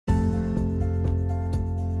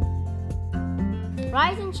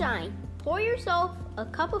Rise and shine. Pour yourself a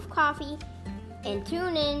cup of coffee and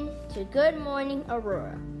tune in to Good Morning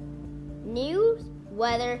Aurora. News,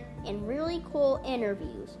 weather, and really cool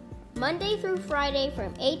interviews. Monday through Friday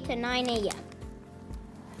from 8 to 9 a.m.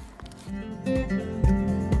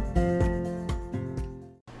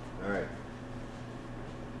 All right.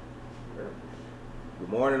 Good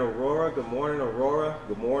morning, Aurora. Good morning, Aurora.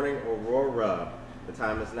 Good morning, Aurora. The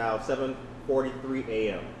time is now 7:43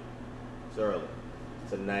 a.m. It's early.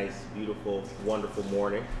 It's a nice, beautiful, wonderful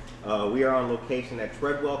morning. We are on location at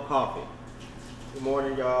Treadwell Coffee. Good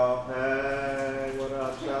morning, y'all. Hey, what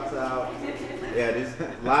up? Shouts out. Yeah, these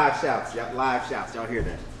live shouts. Live shouts. Y'all hear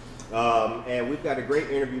that? And we've got a great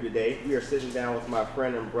interview today. We are sitting down with my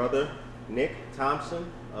friend and brother, Nick Thompson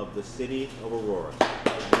of the city of Aurora.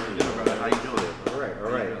 How you doing?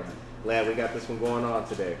 All right. Glad we got this one going on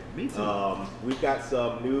today. Me too. We've got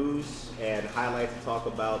some news and highlights to talk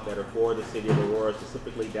about that are for the city of Aurora,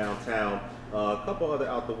 specifically downtown. A couple other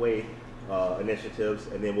out the way initiatives,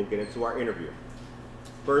 and then we'll get into our interview.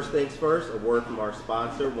 First things first, a word from our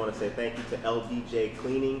sponsor. We want to say thank you to LDJ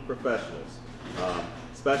Cleaning Professionals,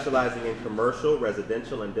 specializing in commercial,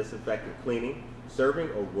 residential, and disinfectant cleaning, serving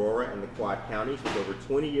Aurora and the Quad Counties with over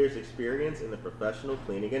 20 years experience in the professional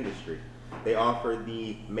cleaning industry. They offer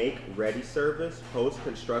the make-ready service,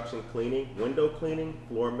 post-construction cleaning, window cleaning,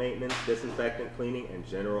 floor maintenance, disinfectant cleaning, and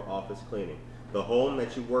general office cleaning. The home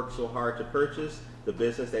that you worked so hard to purchase, the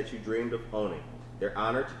business that you dreamed of owning. They're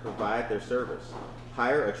honored to provide their service.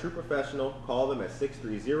 Hire a true professional, call them at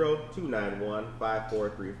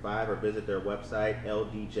 630-291-5435 or visit their website,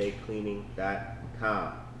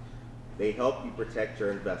 ldjcleaning.com. They help you protect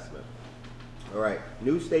your investment. All right,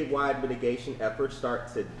 new statewide mitigation efforts start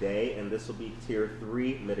today, and this will be Tier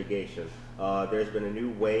 3 mitigation. There's been a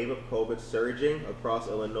new wave of COVID surging across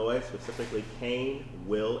Illinois, specifically Kane,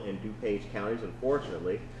 Will, and DuPage counties,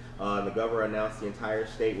 unfortunately. The governor announced the entire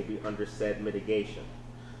state will be under said mitigation.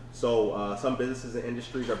 So some businesses and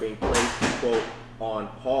industries are being placed, quote, on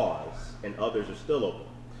pause, and others are still open,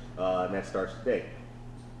 and that starts today.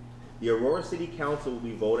 The Aurora City Council will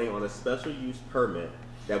be voting on a special use permit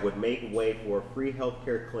that would make way for a free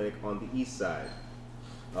healthcare clinic on the east side.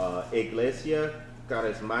 Iglesia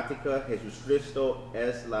Carismática Jesucristo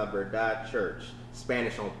es la Verdad Church.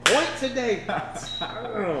 Spanish on point today.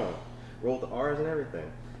 Rolled the R's and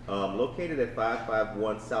everything. Located at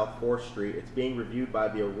 551 South 4th Street, it's being reviewed by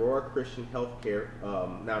the Aurora Christian Healthcare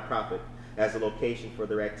nonprofit as a location for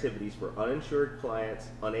their activities for uninsured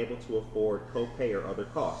clients unable to afford copay or other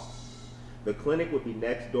costs. The clinic would be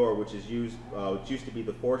next door, which used to be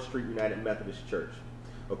the 4th Street United Methodist Church.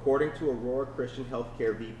 According to Aurora Christian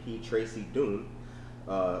Healthcare VP Tracy Doon,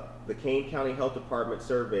 the Kane County Health Department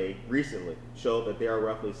survey recently showed that there are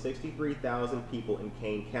roughly 63,000 people in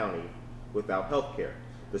Kane County without health care.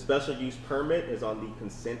 The special use permit is on the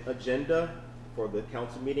consent agenda for the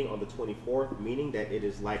council meeting on the 24th, meaning that it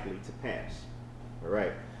is likely to pass. All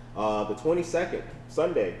right. The 22nd,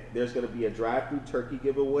 Sunday, there's going to be a drive-through turkey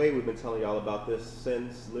giveaway. We've been telling y'all about this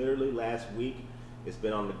since literally last week. It's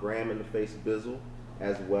been on the gram and the face bizzle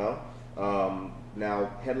as well.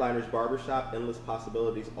 Now, Headliners Barbershop, Endless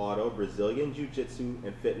Possibilities Auto, Brazilian Jiu-Jitsu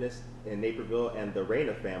and Fitness in Naperville, and the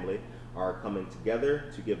Reyna family are coming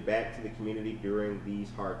together to give back to the community during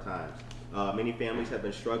these hard times. Many families have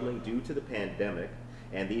been struggling due to the pandemic,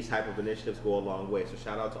 and these type of initiatives go a long way. So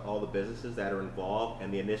shout out to all the businesses that are involved,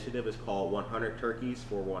 and the initiative is called 100 Turkeys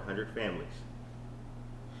for 100 Families.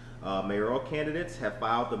 Mayoral candidates have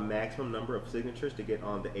filed the maximum number of signatures to get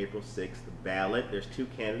on the April 6th ballot. There's 2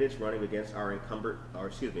 candidates running against our incumbent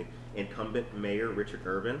mayor, Richard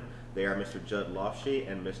Irvin. They are Mr. Judd Lofshe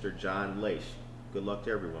and Mr. John Leish. Good luck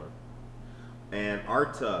to everyone. And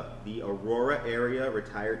ARTA, the Aurora Area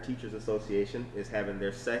Retired Teachers Association, is having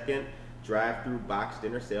their second drive-through box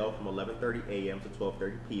dinner sale from 11:30 a.m. to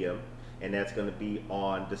 12:30 p.m. and that's going to be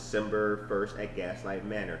on December 1st at Gaslight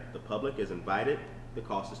Manor. The public is invited. The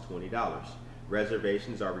cost is $20.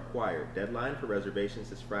 Reservations are required. Deadline for reservations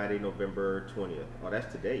is Friday, November 20th. Oh, that's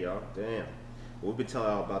today, y'all. Damn. We've been telling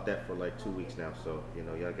y'all about that for like 2 weeks now, so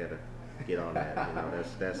y'all gotta get on that.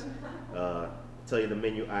 That's tell you the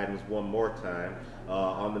menu items one more time.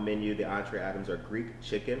 On the menu, the entree items are Greek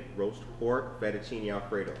chicken, roast pork, fettuccine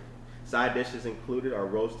alfredo. Side dishes included are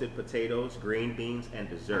roasted potatoes, green beans, and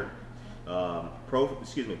dessert.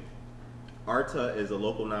 ARTA is a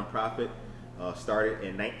local nonprofit started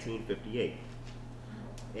in 1958.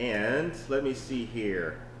 And let me see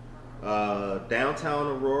here. Downtown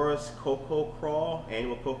Aurora's Cocoa Crawl,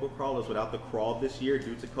 annual Cocoa Crawl, is without the crawl this year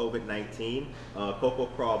due to COVID-19. Cocoa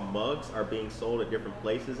Crawl mugs are being sold at different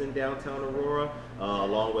places in downtown Aurora,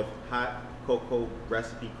 along with hot cocoa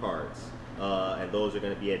recipe cards. And those are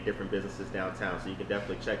going to be at different businesses downtown. So you can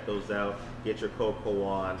definitely check those out, get your cocoa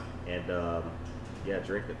on, and yeah,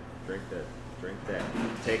 drink it. Drink that.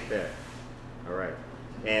 Take that. All right.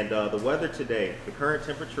 And the weather today, the current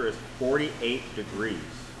temperature is 48 degrees.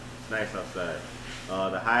 It's nice outside.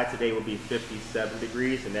 The high today will be 57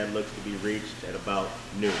 degrees, and that looks to be reached at about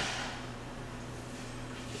noon.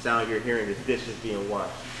 The sound you're hearing is dishes being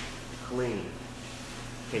washed, clean.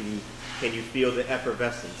 Can you feel the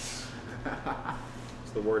effervescence?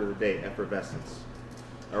 It's the word of the day, effervescence.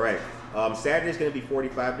 All right. Saturday's going to be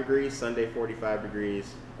 45 degrees. Sunday, 45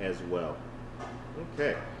 degrees as well.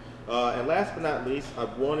 Okay. And last but not least, I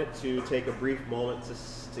wanted to take a brief moment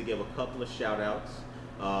to give a couple of shout-outs.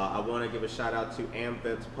 I want to give a shout-out to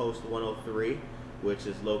AmVets Post 103, which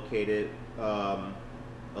is located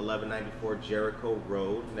 1194 Jericho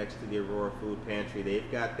Road next to the Aurora Food Pantry.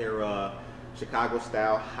 They've got their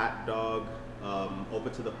Chicago-style hot dog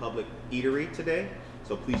open to the public eatery today.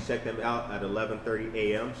 So please check them out at 11:30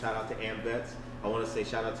 a.m. Shout out to AmVets. I want to say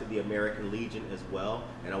shout out to the American Legion as well.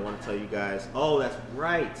 And I want to tell you guys, oh, that's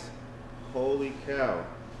right. Holy cow.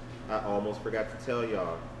 I almost forgot to tell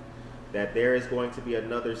y'all that there is going to be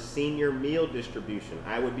another senior meal distribution.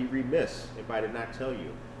 I would be remiss if I did not tell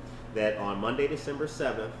you that on Monday, December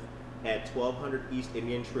 7th, at 1200 East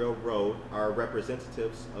Indian Trail Road, our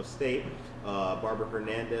representatives of state, Barbara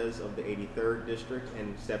Hernandez of the 83rd District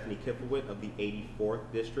and Stephanie Kifowit of the 84th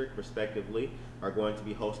District, respectively, are going to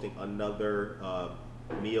be hosting another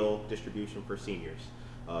meal distribution for seniors.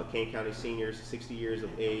 Kane County seniors 60 years of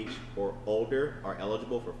age or older are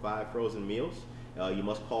eligible for 5 frozen meals. You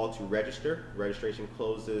must call to register. Registration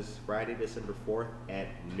closes Friday, December 4th at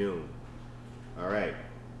noon. All right.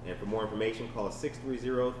 And for more information, call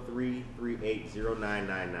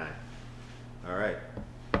 630-338-0999. All right.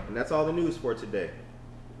 And that's all the news for today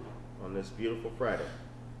on this beautiful Friday.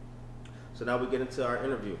 So now we get into our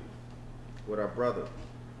interview with our brother,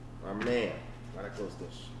 our man,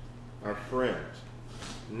 our friend,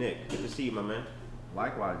 Nick. Good to see you, my man.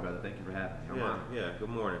 Likewise, brother. Thank you for having me. Yeah, good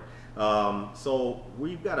morning. So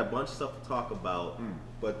we've got a bunch of stuff to talk about,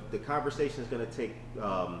 but the conversation is going to take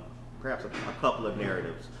perhaps a couple of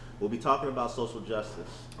narratives. We'll be talking about social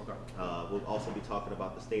justice. Okay. We'll also be talking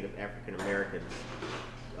about the state of African Americans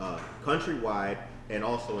countrywide and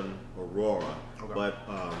also in Aurora. Okay. But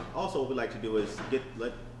also what we'd like to do is get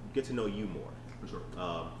to know you more. For sure.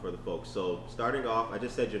 For the folks. So starting off, I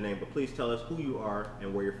just said your name, but please tell us who you are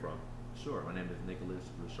and where you're from. Sure. My name is Nicholas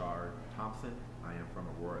Richard Thompson. I am from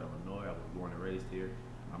Aurora, Illinois. I was born and raised here.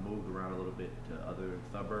 I moved around a little bit to other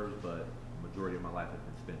suburbs, but the majority of my life has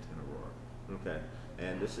been spent in Aurora. Okay.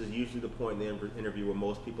 And this is usually the point in the interview where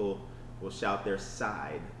most people will shout their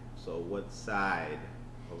side. So what side?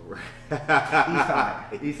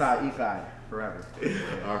 East side, forever.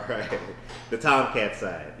 All right. The Tomcat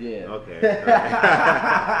side. Yeah. Okay. All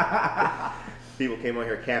right. People came on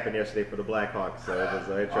here capping yesterday for the Blackhawks, so it was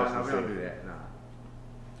interesting. No, we don't do that. No.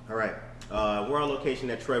 All right. We're on location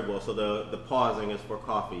at Treadwell, so the pausing is for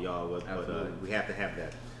coffee, y'all. But we have to have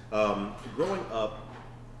that. Growing up,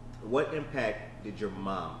 what impact did your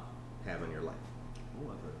mom have on your life? Oh,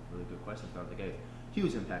 that's a really good question. So I think a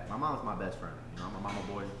huge impact. My mom's my best friend. You know, I'm a mama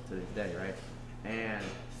boy to this day, right? And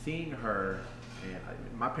seeing her, and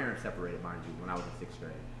my parents separated, mind you, when I was in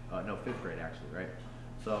 5th grade actually, right?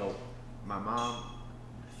 So my mom,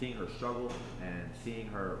 seeing her struggle and seeing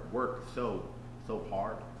her work so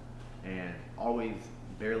hard, and always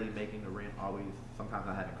barely making the rent, always sometimes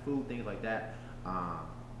not having food, things like that.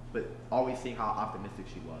 But always seeing how optimistic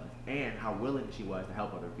she was and how willing she was to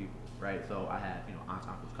help other people, right? So I had, aunts,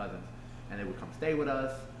 uncles, cousins, and they would come stay with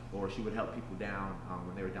us, or she would help people down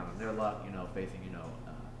when they were down on their luck, facing,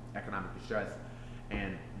 economic distress.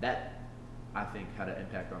 And that, I think, had an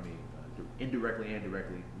impact on me indirectly and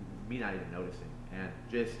directly, me not even noticing. And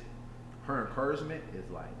just her encouragement is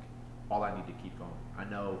like all I need to keep going. I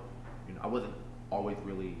know, I wasn't always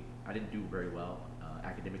I didn't do very well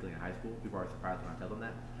academically in high school. People are surprised when I tell them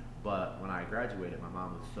that. But when I graduated, my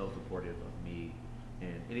mom was so supportive of me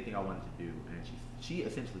and anything I wanted to do. And she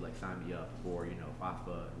essentially signed me up for,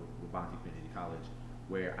 FAFSA, Wabansie Community College,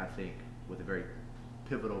 where I think was a very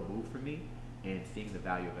pivotal move for me, and seeing the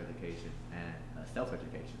value of education and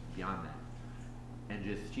self-education beyond that. And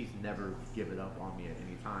she's never given up on me at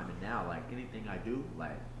any time. And now, anything I do,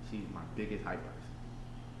 she's my biggest hype person.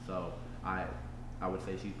 So I would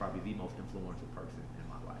say she's probably the most influential person in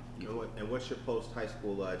my life. And what's your post-high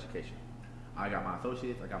school education? I got my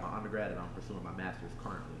associates, I got my undergrad, and I'm pursuing my master's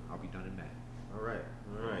currently. I'll be done in May. All right,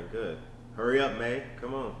 good. Hurry up, May.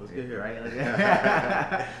 Come on, let's get here. Right?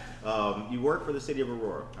 You work for the city of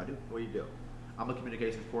Aurora. I do. What do you do? I'm a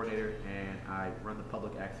communications coordinator, and I run the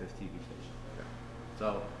public access TV station. Okay.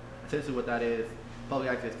 So essentially what that is, public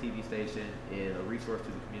access TV station is a resource to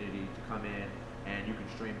the community to come in and you can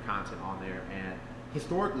stream content on there. And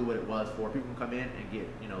historically what it was for, people can come in and get,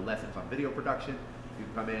 lessons on video production. You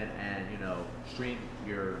can come in and, stream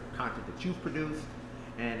your content that you've produced.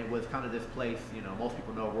 And it was kind of this place, most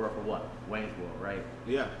people know Aurora for what? Wayne's World, right?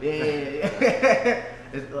 Yeah. Yeah.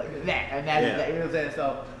 It's like that, and that is that, you know what I'm saying?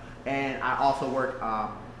 So, and I also work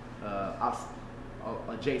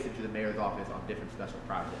adjacent to the mayor's office on different special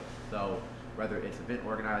projects. So whether it's event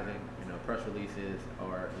organizing, press releases,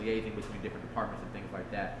 or liaising between different departments and things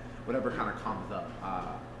like that, whatever kind of comes up.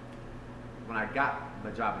 When I got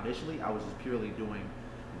my job initially, I was just purely doing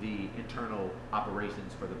the internal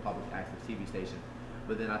operations for the public access TV station.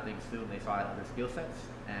 But then I think soon they saw I had other skill sets,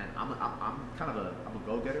 and I'm a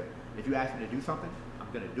go-getter. If you ask me to do something,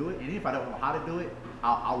 I'm gonna do it. And even if I don't know how to do it,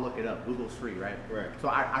 I'll look it up. Google's free, right? Right. So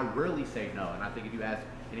I rarely say no. And I think if you ask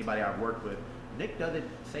anybody I've worked with, Nick doesn't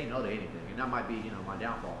say no to anything, and that might be my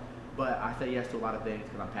downfall. But I say yes to a lot of things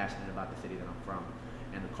because I'm passionate about the city that I'm from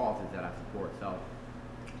and the causes that I support. So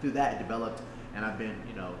through that, it developed, and I've been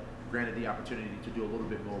granted the opportunity to do a little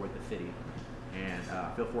bit more with the city, and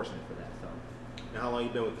I feel fortunate for that. So. Now, how long you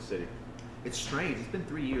been with the city? It's strange. It's been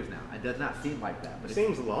 3 years now. It does not seem like that, but It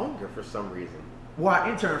seems longer for some reason. Well, I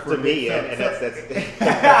interned for To me, and that's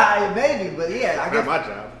maybe, but yeah, I guess not my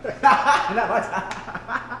job. not my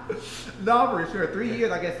time. No, for sure. 3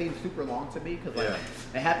 years, I guess, seems super long to me because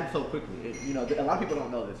it happened so quickly. A lot of people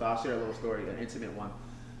don't know this, so I'll share a little story, an intimate one.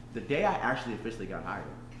 The day I actually officially got hired,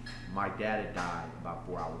 my dad had died about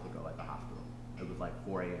 4 hours ago at the hospital. It was like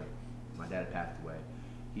 4 a.m. My dad had passed away.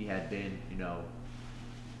 He had been,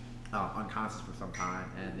 unconscious for some time,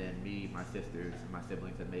 and then me, my sisters, and my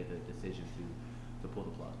siblings had made the decision to pull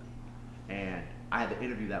the plug. And I had the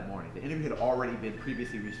interview that morning. The interview had already been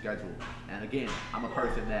previously rescheduled. And again, I'm a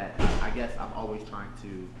person that I guess I'm always trying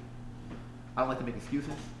to, I don't like to make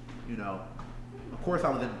excuses, Of course I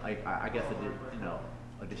was in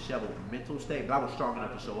a disheveled mental state, but I was strong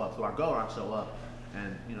enough to show up. So I go and I show up,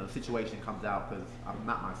 and the situation comes out because I'm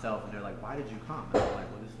not myself, and they're like, "Why did you come?" And I'm like,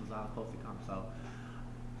 "Well, this was how I was supposed to come." So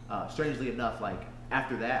strangely enough,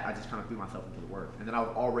 after that, I just kind of threw myself into the work. And then I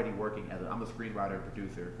was already working I'm a screenwriter and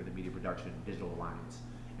producer for the Media Production Digital Alliance.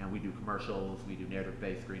 And we do commercials, we do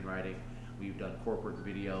narrative-based screenwriting, we've done corporate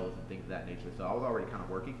videos and things of that nature. So I was already kind of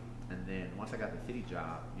working. And then once I got the city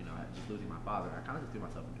job, just losing my father, I kind of just threw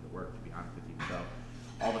myself into the work, to be honest with you. So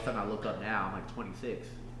all of a sudden I look up now, I'm like 26,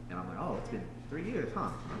 and I'm like, oh, it's been 3 years, huh?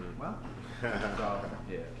 Well, so,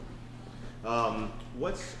 yeah.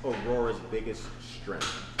 What's Aurora's biggest strength?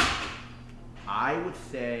 I would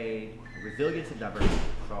say resilience and diversity.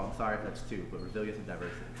 So I'm sorry if that's two, but resilience and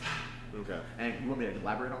diversity. Okay. And you want me to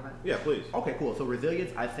elaborate on that? Yeah, please. Okay, cool. So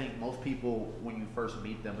resilience, I think most people, when you first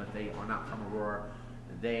meet them, if they are not from Aurora,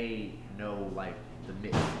 they know the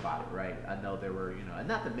myths about it, right? I know there were, and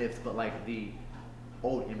not the myths, but the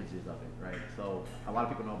old images of it, right? So a lot of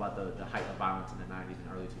people know about the height of violence in the 90s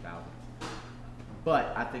and early 2000s.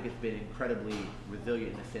 But I think it's been incredibly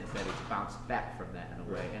resilient in the sense that it's bounced back from that in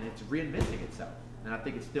a way, and it's reinventing itself. And I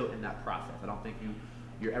think it's still in that process. I don't think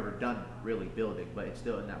you're ever done really building, but it's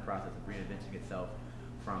still in that process of reinventing itself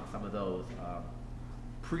from some of those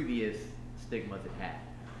previous stigmas it had.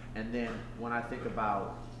 And then when I think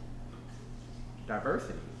about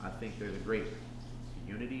diversity, I think there's a great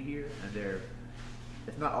unity here, and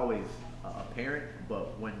it's not always apparent,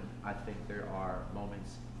 but when I think there are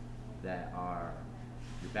moments that are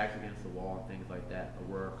your back's against the wall and things like that,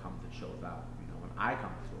 Aurora comes and shows out. When I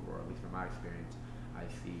come to Aurora, at least from my experience, I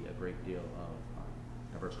see a great deal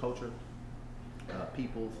of diverse culture,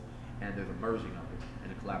 peoples, and there's a merging of it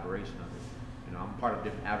and a collaboration of it. I'm part of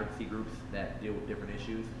different advocacy groups that deal with different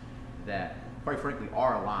issues that, quite frankly,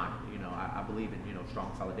 are aligned. I believe in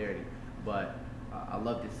strong solidarity, but I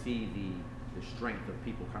love to see the strength of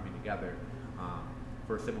people coming together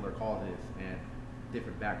for similar causes and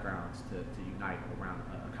different backgrounds to unite around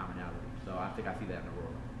a commonality. So I think I see that in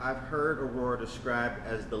Aurora. I've heard Aurora described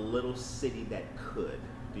as the little city that could.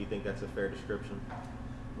 Do you think that's a fair description?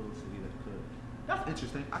 Little city that could. That's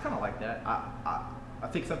interesting. I kind of like that. I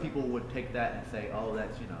think some people would take that and say, oh,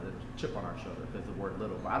 that's, there's a chip on our shoulder because of the word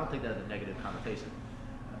little. But I don't think that has a negative connotation.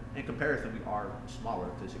 In comparison, we are smaller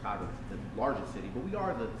to Chicago, the largest city, but we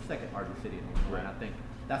are the second largest city in Illinois, and I think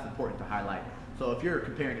that's important to highlight. So if you're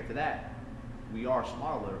comparing it to that, we are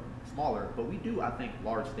smaller, but we do, I think,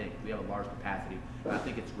 large things. We have a large capacity, and I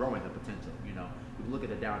think it's growing the potential. You can look at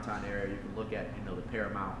the downtown area, you can look at, the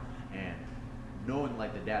Paramount, and knowing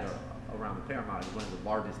the data around the Paramount is one of the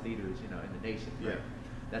largest theaters, you know, in the nation. Right? Yeah.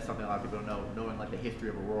 That's something a lot of people don't know. Knowing like the history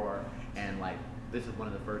of Aurora, and like this is one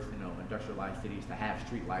of the first, you know, industrialized cities to have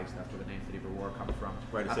street lights. That's where the name City of Aurora comes from.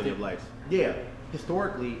 Right, the I City of think- Lights. Yeah,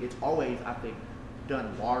 historically, it's always, I think,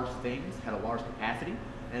 done large things, had a large capacity,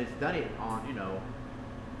 and it's done it on, you know,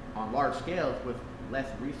 on large scales with less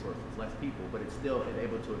resources, less people, but it's still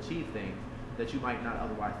able to achieve things that you might not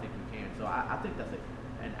otherwise think you can. So I think that's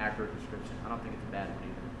an accurate description. I don't think it's a bad one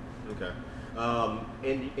either.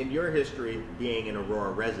 Okay. In your history, being an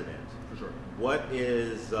Aurora resident, For sure. what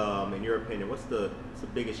is, in your opinion, what's the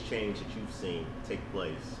biggest change that you've seen take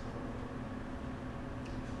place?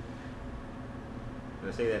 And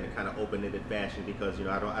I say that in a kind of open-ended fashion because, you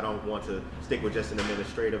know, I don't want to stick with just an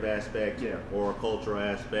administrative aspect, Yeah. or a cultural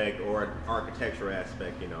aspect, or an architectural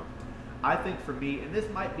aspect, you know. I think for me, and this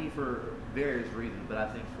might be for various reasons, but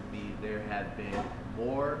I think for me there have been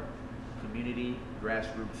more community,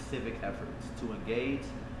 grassroots, civic efforts to engage,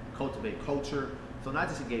 cultivate culture. So not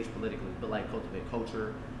just engage politically, but like cultivate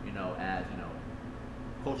culture, you know, as, you know,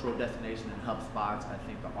 cultural destination and hub spots. I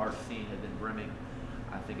think the art scene has been brimming.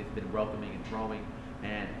 I think it's been welcoming and growing.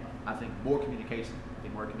 And I think more communication. I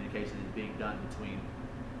think more communication is being done between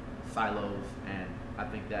silos, and I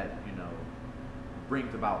think that, you know,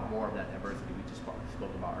 brings about more of that diversity we just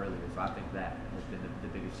spoke about earlier. So I think that has been the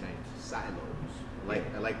biggest change. Silos.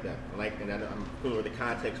 I like that. And I'm familiar with the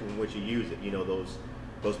context in which you use it. You know, those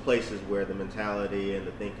places where the mentality and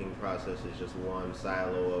the thinking process is just one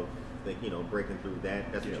silo of, you know, breaking through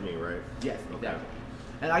that. That's what you mean, right? Yes, Okay. exactly.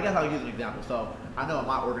 And I guess I'll use an example. So I know in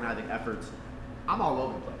my organizing efforts, I'm all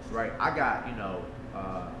over the place, right? I got, you know,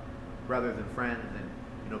 brothers and friends and,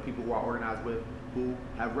 you know, people who I organize with who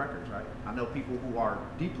have records, right? I know people who are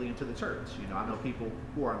deeply into the church. You know, I know people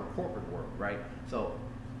who are in the corporate world, right? So,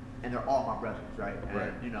 and they're all my brothers, right? And,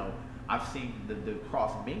 Right. you know, I've seen the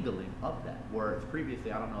cross mingling of that, whereas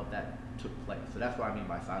previously I don't know if that took place. So that's what I mean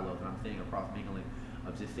by silos, and I'm seeing a cross mingling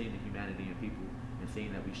of just seeing the humanity in people and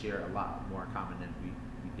seeing that we share a lot more in common than we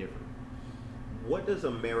differ. What does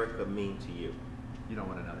America mean to you? You don't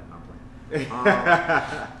want to know that, I'm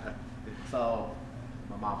playing. So,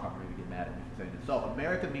 my mom probably would get mad at me for saying this. So,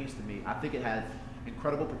 America means to me, I think it has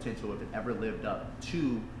incredible potential if it ever lived up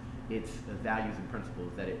to its values and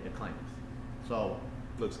principles that it claims. So,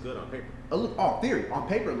 Looks good on paper. theory. On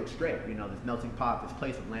paper, it looks great. You know, this melting pot, this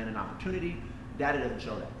place of land and opportunity. Data doesn't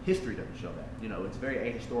show that. History doesn't show that. You know, it's very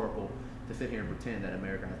ahistorical to sit here and pretend that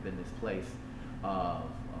America has been this place of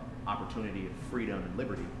opportunity and freedom and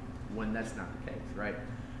liberty when that's not the case, right?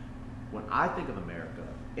 When I think of America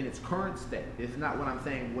in its current state, it's not what I'm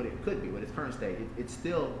saying what it could be, but its current state, it's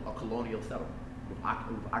still a colonial settlement with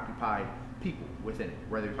occupied people within it,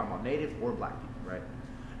 whether you're talking about natives or black people, right?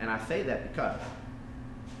 And I say that because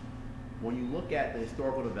when you look at the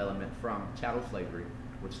historical development from chattel slavery,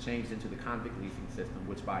 which changed into the convict leasing system,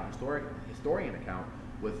 which by historian account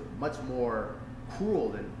was much more cruel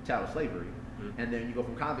than chattel slavery, and then you go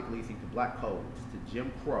from convict leasing to black codes to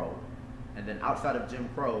Jim Crow, and then outside of Jim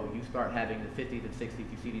Crow, you start having the 50s and 60s,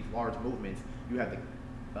 you see these large movements. You have the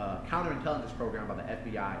counterintelligence program by the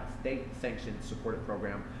FBI, a state-sanctioned supported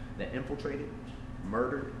program that infiltrated,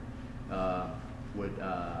 murdered, would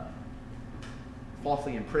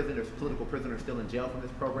falsely imprisoned, there's political prisoners still in jail from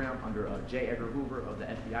this program under J. Edgar Hoover, of the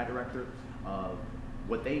FBI director,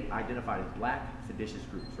 what they identified as black seditious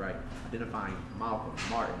groups, right? Identifying Malcolm,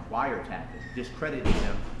 Martin, wiretapping, discrediting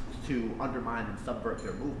them to undermine and subvert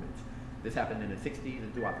their movements. This happened in the 60s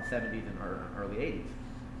and throughout the 70s and early 80s.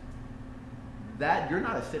 That, you're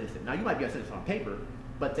not a citizen. Now, you might be a citizen on paper,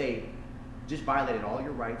 but they just violated all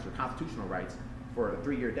your rights, your constitutional rights, for a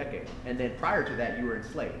 3-year decade. And then prior to that, you were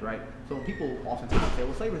enslaved, right? So when people oftentimes say,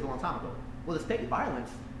 well, slavery was a long time ago. Well, the state violence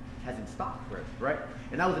hasn't stopped, right?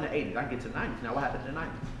 And that was in the 80s. I can get to the 90s. Now, what happened in the 90s?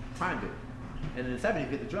 Crime did. And in the 70s,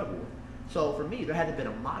 we get the drug war. So for me, there had to have been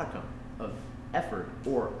a modicum of effort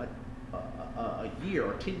or a year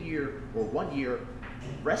or 10-year or 1 year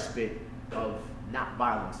respite of not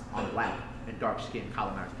violence on black and dark-skinned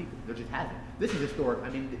colonized people. There just hasn't. This is historic. I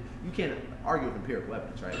mean, you can't argue with empirical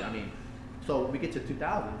evidence, right? I mean, so when we get to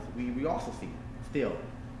 2000s, we also see still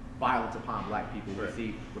violence upon black people. Right. We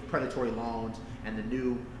see with predatory loans and the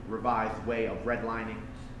new revised way of redlining.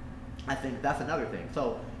 I think that's another thing.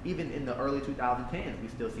 So even in the early 2010s, we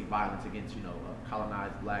still see violence against,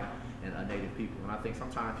 colonized black and native people. And I think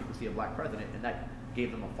sometimes people see a black president and that gave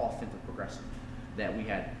them a false sense of progression, that we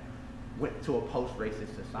had went to a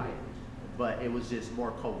post-racist society, but it was just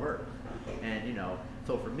more covert. And,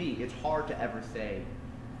 so for me, it's hard to ever say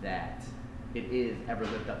that it is ever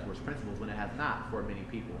lived up to its principles when it has not for many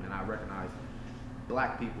people. And I recognize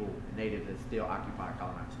black people and natives that still occupy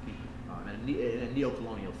colonized people. in a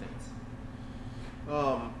neo-colonial sense.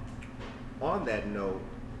 On that note,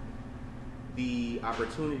 the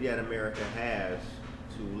opportunity that America has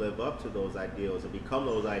to live up to those ideals and become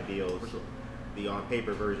those ideals, For sure. the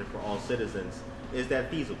on-paper version for all citizens, is that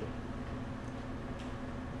feasible?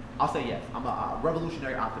 I'll say yes. I'm a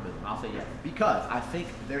revolutionary optimism. I'll say yes. Because I think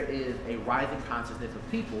there is a rising consciousness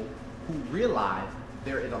of people who realize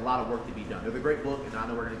there is a lot of work to be done. There's a great book, and I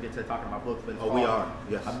know we're going to get to talking about books, but it's Oh, we called are.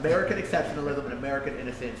 Yes. American Exceptionalism and American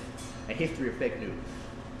Innocence, A History of Fake News.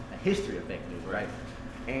 A history of fake news, right?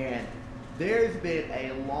 And there's been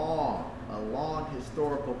a long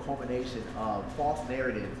historical culmination of false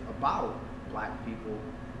narratives about black people,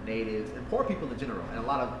 natives, and poor people in general, and a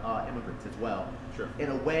lot of immigrants as well. Sure. In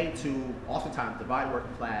a way to oftentimes divide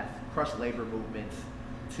working class, crush labor movements,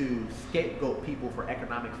 to scapegoat people for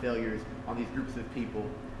economic failures on these groups of people.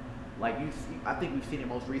 Like I think we've seen it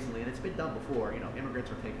most recently, and it's been done before. You know,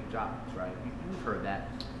 immigrants are taking jobs, right? You've heard that.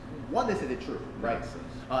 One, this isn't true, right?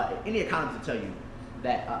 Any economist will tell you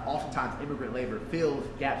that oftentimes immigrant labor fills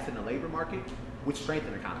gaps in the labor market, which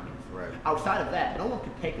strengthen economies. Right. Outside of that, no one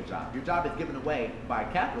can take a job. Your job is given away by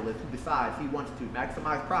a capitalist who decides he wants to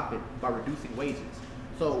maximize profit by reducing wages.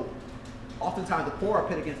 So oftentimes the poor are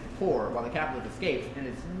pit against the poor while the capitalist escapes, and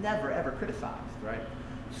it's never ever criticized, right?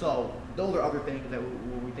 So those are other things that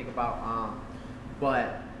we think about.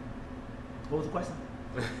 But what was the question?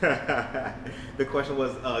 The question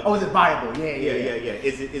was, is it viable? Yeah.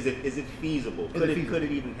 Is it feasible? Is it feasible? Could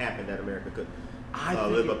it even happen that America could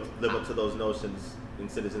live up to those notions, and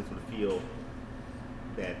citizens would feel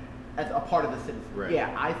that as a part of the citizen? Right.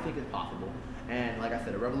 Yeah, I think it's possible. And like I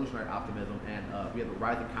said, a revolutionary optimism, and we have a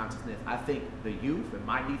rising consciousness. I think the youth and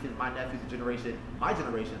my nieces, my nephews, generation, my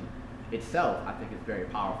generation itself, I think is very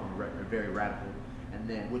powerful and very radical. And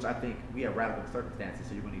then, which I think we have radical circumstances,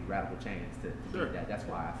 so you're going to need radical change to Sure. do that. That's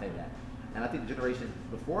why I say that. And I think the generations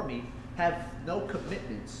before me have no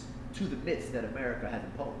commitments to the myths that America has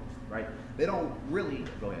imposed, right? They don't really,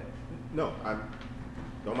 go ahead. no,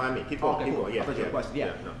 don't mind me. Keep going. Okay, keep cool. going. Yeah, I thought you had a question.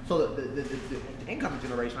 Yeah. no. So the incoming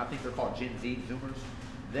generation, I think they're called Gen Z, Zoomers.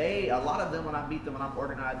 A lot of them, when I meet them, when I'm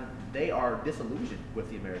organizing, they are disillusioned with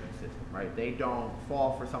the American system, right? They don't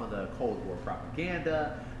fall for some of the Cold War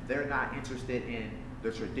propaganda. They're not interested in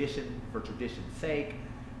the tradition for tradition's sake.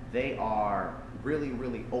 They are really,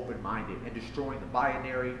 really open-minded and destroying the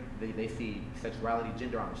binary. They see sexuality,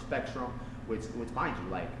 gender on the spectrum, which mind you,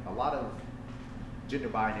 like a lot of gender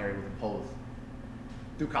binary was imposed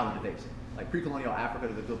through colonization. Like pre-colonial Africa,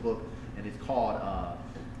 there's a good book, and it's called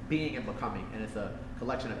Being and Becoming, and it's a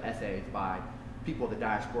collection of essays by people of the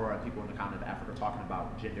diaspora and people in the continent of Africa talking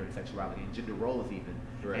about gender and sexuality and gender roles even,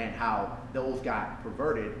 Right. and how those got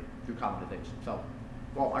perverted through colonization. So,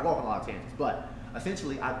 well, I go off on a lot of tangents, but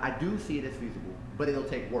essentially I do see it as feasible, but it'll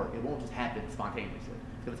take work. It won't just happen spontaneously.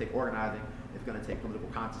 It's going to take organizing, it's going to take political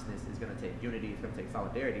consciousness, it's going to take unity, it's going to take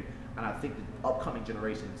solidarity, and I think the upcoming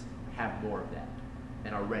generations have more of that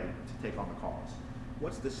and are ready to take on the cause.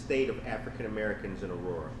 What's the state of African Americans in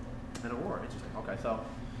Aurora? And Aurora, interesting. Okay, so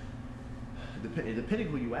depending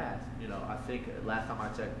who you ask, you know, I think last time I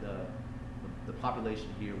checked, the population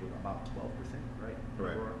here was about 12%, right? in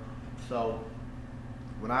Right. Aurora. So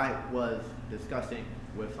when I was discussing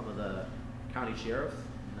with some of the county sheriffs,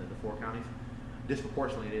 the 4 counties,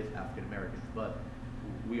 disproportionately it is African Americans, but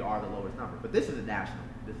we are the lowest number. But this is a national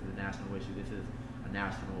issue. This is a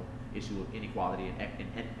national issue of inequality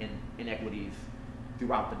and inequities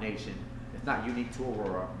throughout the nation. It's not unique to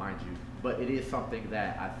Aurora, mind you, but it is something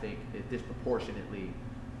that I think is disproportionately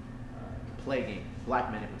plaguing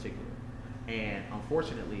black men in particular. And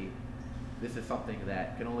unfortunately, this is something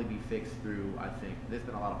that can only be fixed through, I think, there's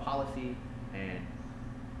been a lot of policy and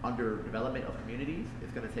underdevelopment of communities.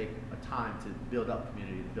 It's going to take a time to build up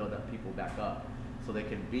communities, build up people back up so they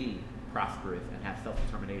can be prosperous and have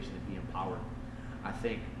self-determination and be empowered. I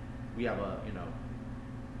think we have a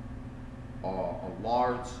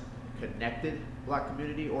large connected black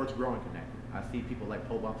community, or it's growing connected. I see people like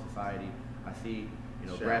Po Bump Society. I see,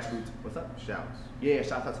 Shouts. grassroots. What's up? Shouts. Yeah,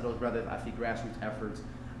 shouts out to those brothers. I see grassroots efforts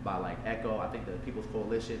by like ECHO. I think the People's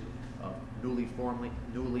Coalition of newly forming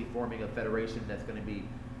a federation that's going to be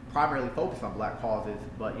primarily focused on black causes,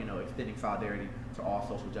 but extending solidarity to all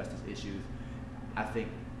social justice issues. I think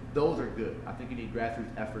those are good. I think you need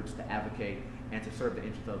grassroots efforts to advocate and to serve the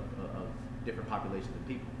interests of different populations of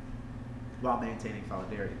people while maintaining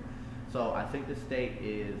solidarity. So I think the state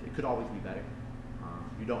it could always be better.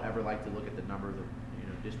 You don't ever like to look at the numbers of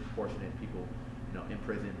disproportionate people in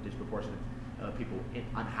prison, disproportionate people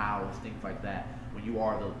unhoused, things like that. When you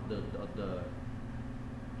are the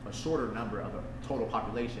a shorter number of a total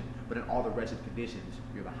population, but in all the wretched conditions,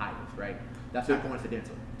 you're the highest, right? That's not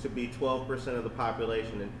coincidental. To be 12% of the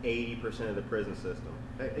population and 80% of the prison system.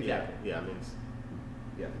 Exactly. Yeah, I mean,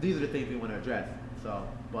 yeah. These are the things we want to address. So,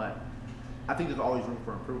 but I think there's always room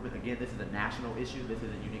for improvement. Again, this is a national issue. This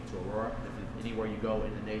isn't unique to Aurora. This is anywhere you go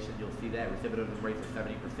in the nation, you'll see that. Recidivism rates are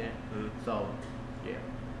 70%. So, yeah.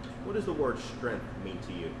 What does the word strength mean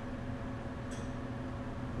to you?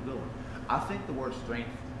 A good one. I think the word strength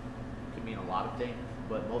can mean a lot of things,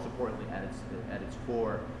 but most importantly, at its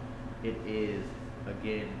core, it is,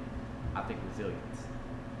 again, I think resilience.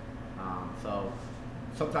 So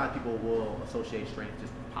sometimes people will associate strength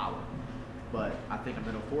just with power, but I think a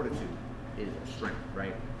mental fortitude is a strength,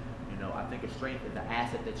 right? You know, I think a strength is the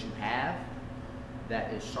asset that you have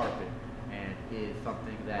that is sharpened and is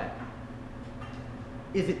something that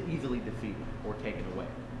isn't easily defeated or taken away.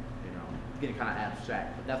 You know, it's getting kind of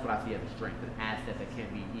abstract, but that's what I see as a strength, an asset that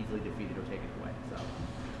can't be easily defeated or taken away.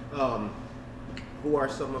 So, who are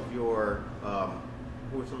some of your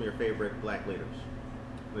favorite black leaders?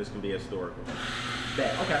 This can be historical.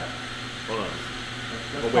 bet. Okay. Hold on.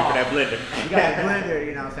 Let's We'll wait for that pause. blender. We got a blender,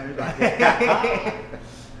 you know what I'm saying? We got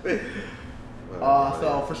this.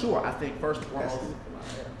 So for sure, I think first and foremost,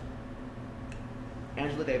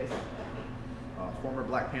 Angela Davis, former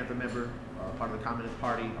Black Panther member, part of the Communist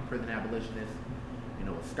Party, a prison abolitionist, you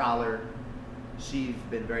know, a scholar. She's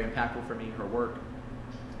been very impactful for me, her work.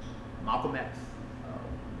 Malcolm X.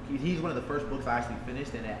 He's one of the first books I actually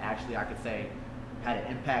finished, and it actually, I could say, had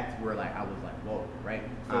an impact where like I was like, whoa, right?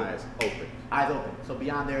 So, Eyes open. Eyes open. So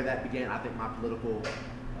beyond there, that began, I think, my political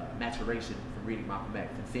maturation from reading Malcolm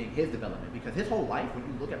X and seeing his development. Because his whole life, when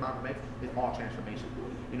you look at Malcolm X, is all transformation.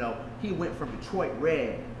 You know, he went from Detroit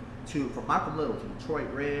Red from Malcolm Little to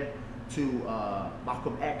Detroit Red to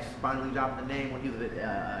Malcolm X, finally dropping the name when he was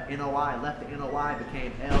at NOI, left the NOI,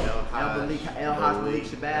 became El Haj Malik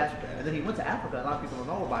Shabazz, and then he went to Africa. A lot of people don't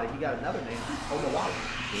know about it. He got another name,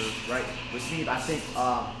 Omawali, right? Which means, I think,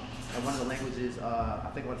 in one of the languages,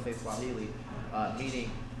 I think I want to say Swahili,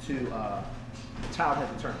 meaning to the child has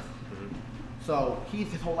returned. So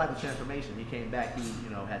his whole life was transformation. He came back. He, you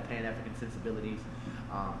know, had Pan-African sensibilities.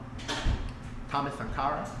 Thomas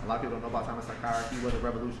Sankara. A lot of people don't know about Thomas Sankara. He was a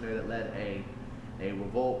revolutionary that led a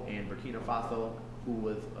revolt in Burkina Faso, who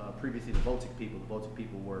was previously the Voltic people. The Voltic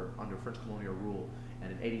people were under French colonial rule, and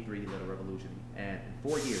in '83 he led a revolution. And in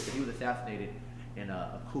 4 years, he was assassinated in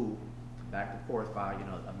a coup, back and forth by, you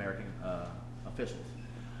know, American officials.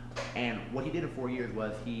 And what he did in 4 years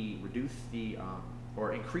was he reduced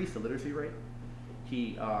or increased the literacy rate.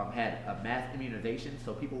 He had a mass immunization,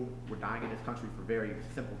 so people were dying in this country for very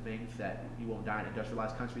simple things that you won't die in an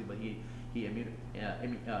industrialized country, but he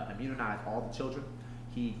immunized all the children.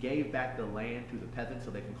 He gave back the land to the peasants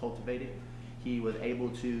so they can cultivate it. He was able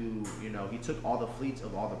to, you know, he took all the fleets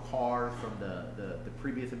of all the cars from the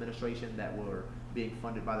previous administration that were being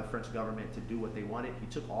funded by the French government to do what they wanted. He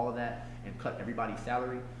took all of that and cut everybody's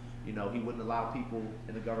salary. You know, he wouldn't allow people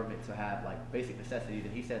in the government to have like basic necessities.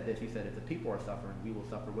 And he said this, he said, if the people are suffering, we will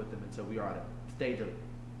suffer with them until we are at a stage of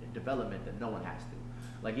development that no one has to.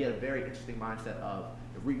 Like, he had a very interesting mindset of,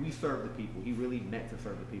 if we serve the people. He really meant to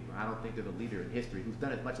serve the people. I don't think there's a leader in history who's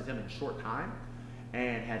done as much as him in a short time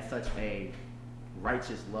and had such a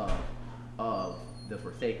righteous love of the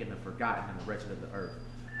forsaken, the forgotten, and the wretched of the earth.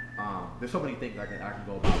 There's so many things I can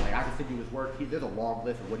go about. Like, I can send you his work. There's a long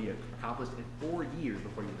list of what he accomplished in 4 years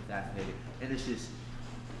before he was assassinated, and it's just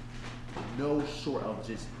no short of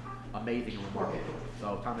just amazing and remarkable.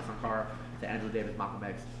 So Thomas Sankara, to Angela Davis, Malcolm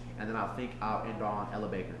X, and then I'll end on Ella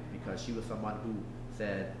Baker, because she was someone who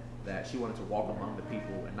said that she wanted to walk among the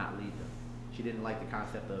people and not lead them. She didn't like the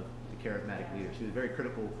concept of the charismatic leader. She was very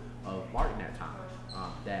critical of Martin at times.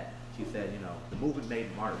 That she said, you know, the movement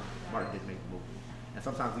made Martin. Martin didn't make the movement. And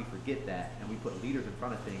sometimes we forget that, and we put leaders in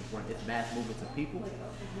front of things when it's mass movements of people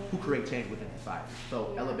who create change within society.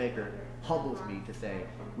 So Ella Baker humbles me to say,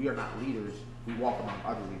 we are not leaders, we walk among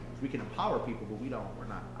other leaders. We can empower people, but we're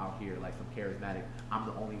not out here like some charismatic, I'm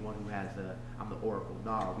the only one who has I'm the oracle.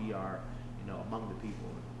 No, we are, you know, among the people.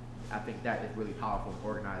 I think that is really powerful in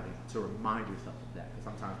organizing, to remind yourself of that, because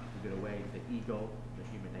sometimes people get away, the ego, the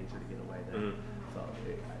human nature to get away there. So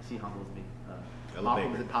she humbles me.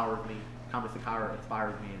 Malcolm empowers me. Thomas Sankara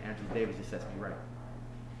inspires me, and Angela Davis just sets me right.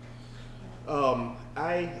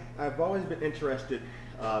 I've always been interested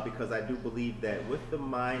because I do believe that with the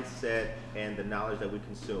mindset and the knowledge that we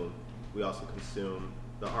consume, we also consume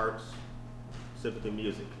the arts, specifically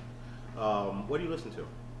music. What do you listen to?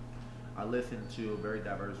 I listen to a very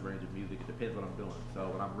diverse range of music. It depends what I'm doing. So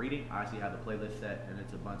when I'm reading, I actually have a playlist set, and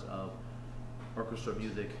it's a bunch of orchestra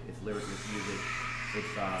music, it's lyricist music, It's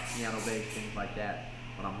piano based, things like that.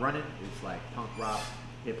 When I'm running, it's like punk rock,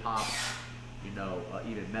 hip hop,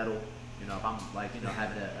 even metal. If I'm like,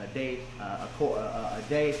 having a day, a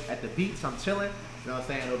day at the beach, I'm chilling. You know what I'm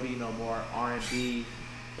saying? It'll be more R&B,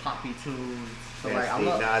 poppy tunes. So like, I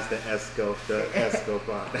love Nas the Esco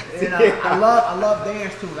part. I love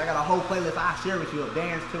dance tunes. I got a whole playlist I share with you of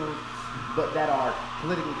dance tunes, but that are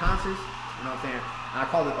politically conscious. You know what I'm saying? And I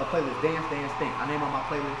call it a playlist Dance, Dance, Think. I name on my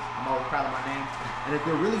playlist. I'm always proud of my name. And if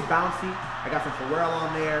they're really bouncy, I got some Pharrell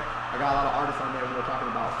on there. I got a lot of artists on there who are talking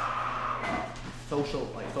about social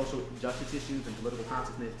justice issues and political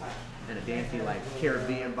consciousness, and a dancey like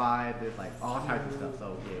Caribbean vibe. There's like all types of stuff.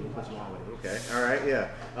 So yeah, we'll put you on with it. Okay, all right, yeah.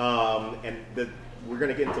 And we're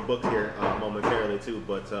gonna get into books here momentarily too.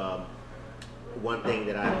 But one thing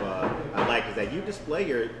that I like is that you display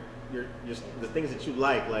your the things that you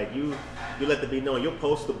like. Like you let them be known. You'll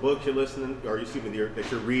post the books you're listening, or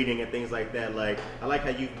that you're reading and things like that. Like I like how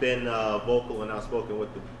you've been vocal and outspoken with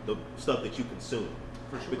the stuff that you consume.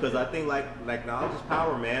 For sure. Because I think like knowledge is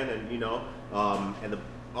power, man, and and the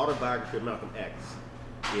autobiography of Malcolm X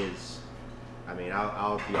is, I mean,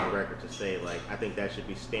 I'll be on record to say, like, I think that should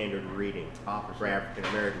be standard reading for African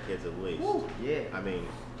American kids at least. Woo, yeah. I mean,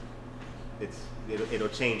 it'll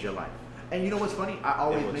change your life. And you know what's funny? I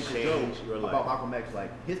always make a joke about life. Malcolm X.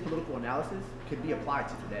 Like, his political analysis could be applied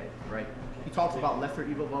to today, right? He talks about lesser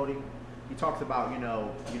evil voting. He talks about, we're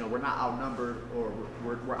not outnumbered, or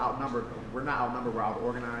we're outnumbered. We're not outnumbered. We're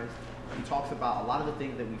out-organized. He talks about a lot of the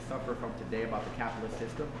things that we suffer from today about the capitalist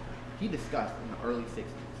system. He discussed in the early 60s,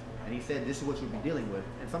 and he said this is what you'll be dealing with.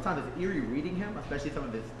 And sometimes it's eerie reading him, especially some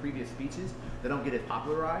of his previous speeches that don't get as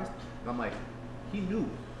popularized. And I'm like, he knew.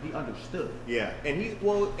 He understood. Yeah, and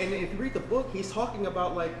and if you read the book, he's talking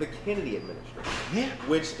about like the Kennedy administration, yeah,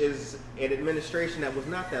 which is an administration that was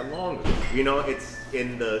not that long ago. It's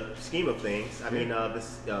in the scheme of things. I mean,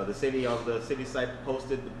 the city site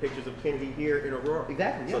posted the pictures of Kennedy here in Aurora.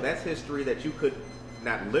 Exactly. Yeah. So that's history that you could,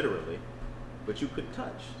 not literally, but you could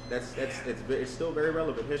touch. It's still very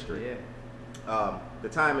relevant history. Yeah. The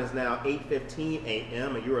time is now 8:15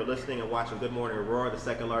 a.m. and you are listening and watching Good Morning Aurora, the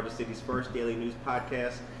second largest city's first daily news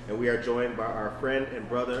podcast, and we are joined by our friend and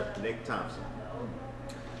brother Nick Thompson.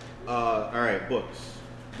 All right, books.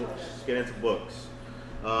 Let's get into books.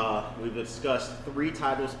 We've discussed 3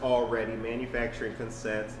 titles already: Manufacturing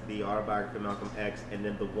Consent, the autobiography of Malcolm X, and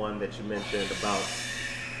then the one that you mentioned about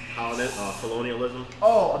colonialism.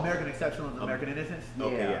 Oh, American Exceptionalism, American Innocence.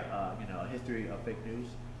 Okay, yeah. A history of fake news.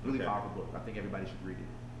 Really powerful book. I think everybody should read it.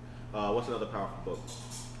 What's another powerful book?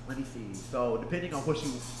 Let me see. So depending on what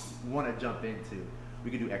you want to jump into, we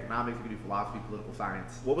could do economics, we could do philosophy, political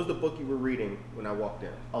science. What was the book you were reading when I walked in?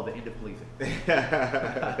 Oh, The End of Policing.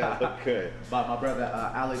 That looked good. By my brother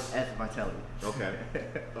Alex S. Vitelli. Okay.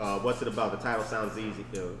 What's it about? The title sounds easy,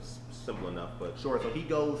 simple enough, but sure. So he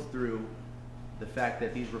goes through the fact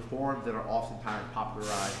that these reforms that are oftentimes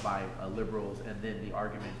popularized by liberals, and then the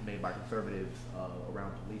arguments made by conservatives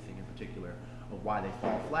around policing in particular, of why they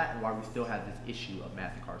fall flat and why we still have this issue of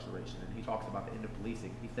mass incarceration. And he talks about the end of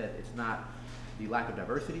policing. He said it's not the lack of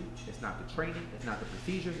diversity, it's not the training, it's not the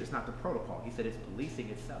procedures, it's not the protocol. He said it's policing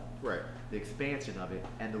itself, right? The expansion of it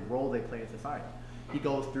and the role they play in society. He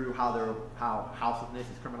goes through how houselessness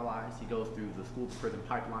is criminalized. He goes through the school to prison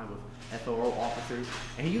pipeline with SOO officers,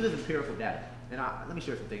 and he uses empirical data. And let me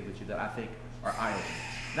share some things with you that I think are eye-opening.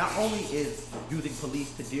 Not only is using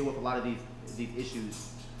police to deal with a lot of these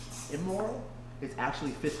issues immoral, it's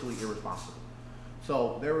actually fiscally irresponsible.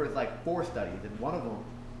 So there was like 4 studies, and one of them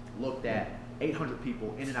looked at 800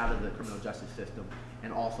 people in and out of the criminal justice system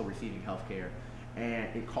and also receiving health care.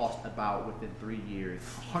 And it cost about, within 3 years,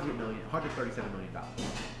 $137 million.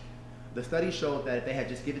 The study showed that if they had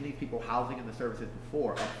just given these people housing and the services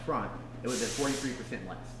before, up front, it would have been 43%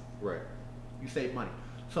 less. Right. You save money.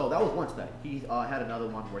 So that was one study. He had another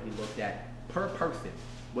one where he looked at per person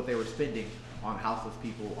what they were spending on houseless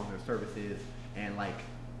people, on their services, and like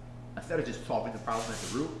instead of just solving the problem at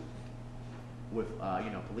the root with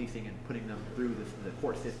policing and putting them through the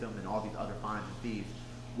court system and all these other fines and fees,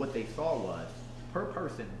 what they saw was per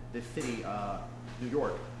person, this city, New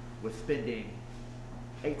York, was spending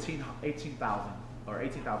 $18,000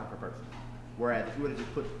 per person, whereas if you would have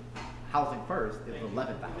just put housing first, it was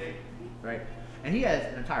 $11,000. Right? And he has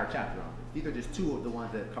an entire chapter on this. These are just 2 of the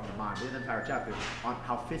ones that come to mind. There's an entire chapter on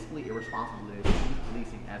how fiscally irresponsible it is to use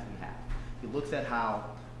policing as we have. He looks at how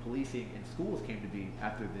policing in schools came to be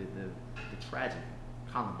after the tragic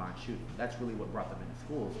Columbine shooting. That's really what brought them into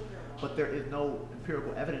schools. But there is no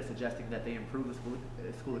empirical evidence suggesting that they improve the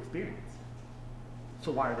school experience.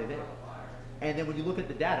 So why are they there? And then when you look at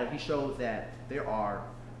the data, he shows that there are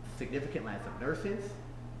significant lines of nurses,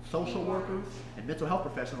 social workers, and mental health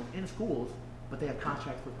professionals in schools, but they have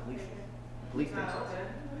contracts with police stations.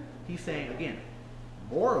 He's saying, again,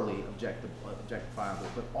 morally objectifiable,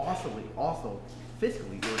 but also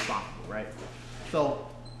fiscally irresponsible, right? So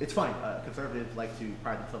it's funny. Conservatives like to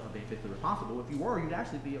pride themselves on being fiscally responsible. If you were, you'd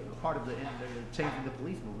actually be a part of the changing the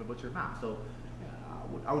police movement, but you're not. So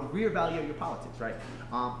I would reevaluate your politics, right?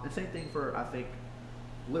 And same thing for, I think,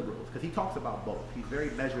 liberals, because he talks about both. He's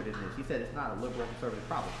very measured in this. He said it's not a liberal conservative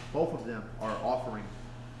problem. Both of them are offering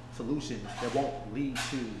solutions that won't lead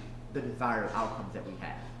to the desired outcomes that we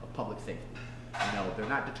have of public safety. You know, they're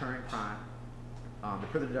not deterring crime. The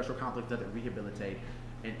prison industrial complex doesn't rehabilitate,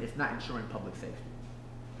 and it's not ensuring public safety.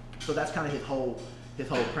 So that's kind of his whole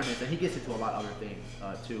premise, and he gets into a lot of other things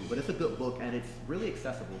too. But it's a good book, and it's really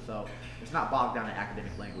accessible, so it's not bogged down in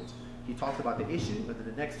academic language. He talks about the issue, and then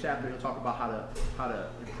the next chapter he'll talk about how to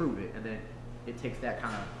improve it, and then it takes that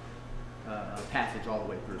kind of passage all the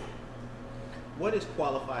way through. What is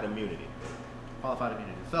qualified immunity? Qualified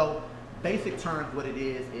immunity. So basic terms, what it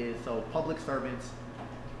is so public servants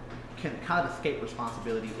can kind of escape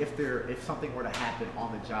responsibility if something were to happen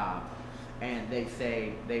on the job, and they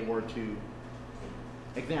say they were to,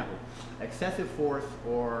 example, excessive force,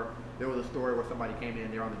 or there was a story where somebody came in,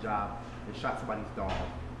 they're on the job, they shot somebody's dog.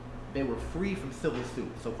 They were free from civil suit.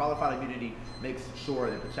 So qualified immunity makes sure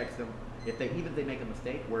that it protects them if they make a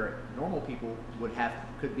mistake where normal people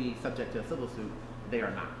could be subject to a civil suit, they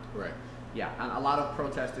are not. Right. Yeah, and a lot of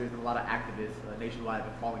protesters and a lot of activists nationwide have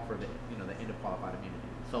been calling for the end of qualified immunity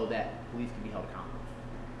so that police can be held accountable.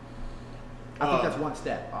 I think that's one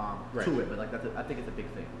step right. to it, but I think it's a big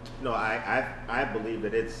thing. No, I believe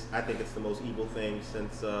that I think it's the most evil thing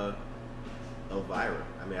since Elvira.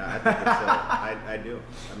 I mean, I think it's I do.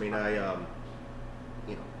 I mean,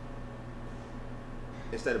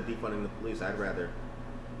 instead of defunding the police, I'd rather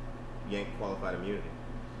yank qualified immunity.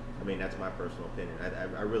 I mean, that's my personal opinion.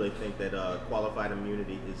 I really think that qualified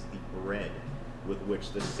immunity is the bread with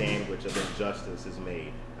which the sandwich of injustice is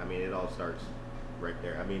made. I mean, it all starts right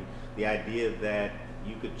there. I mean, the idea that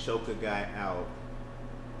you could choke a guy out,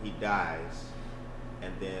 he dies,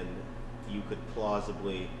 and then you could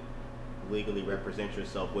plausibly legally represent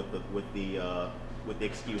yourself with the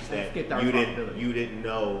excuse that you didn't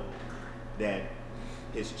know that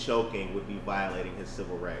his choking would be violating his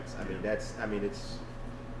civil rights. I mean, it's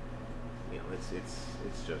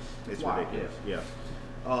ridiculous. Yeah.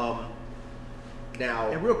 Now,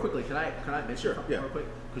 and real quickly, can I mention something real quick?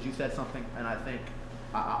 Because you said something, and I think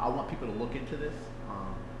I want people to look into this.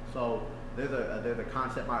 So there's a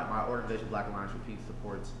concept. My organization, Black Alliance for Peace,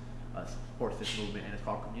 supports this movement, and it's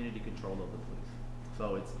called community control of the police.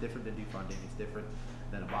 So it's different than defunding. It's different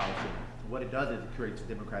than abolishing. What it does is it creates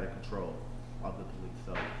democratic control of the police.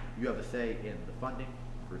 So you have a say in the funding,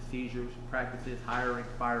 procedures, practices, hiring,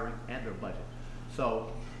 firing, and their budget.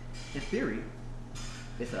 So in theory,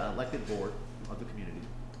 it's an elected board of the community,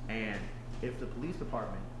 and if the police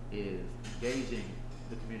department is engaging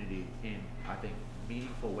the community in, I think,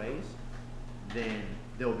 meaningful ways, then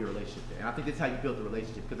there will be a relationship there. And I think that's how you build the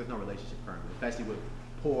relationship, because there's no relationship currently, especially with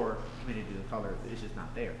poor communities of color. It's just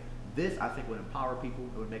not there. This, I think, would empower people.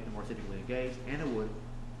 It would make them more civically engaged, and it would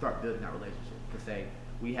start building that relationship to say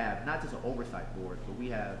we have not just an oversight board, but we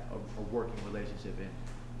have a working relationship in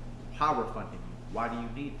how we're funding you. Why do you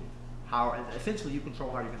need this? And essentially, you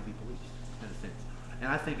control how you're going to be policed, in a sense. And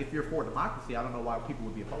I think if you're for democracy, I don't know why people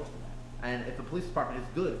would be opposed to that. And if the police department is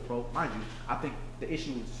good, mind you, I think the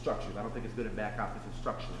issue is structures. I don't think it's good and bad cops. It's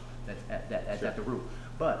structure that's at the root.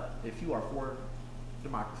 But if you are for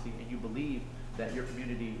democracy and you believe that your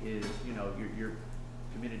community is, your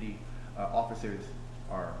community officers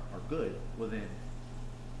are good, well then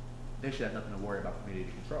they should have nothing to worry about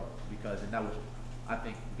community control, and that would, I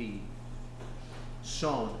think, be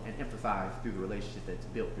shown and emphasized through the relationship that's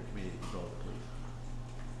built through community control of the police.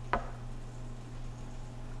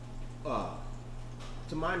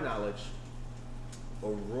 To my knowledge,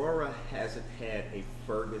 Aurora hasn't had a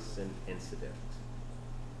Ferguson incident.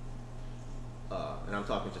 And I'm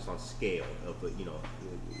talking just on scale of,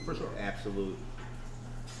 for sure, absolute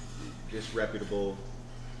disreputable,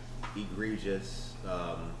 egregious,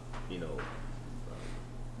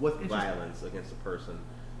 violence against a person.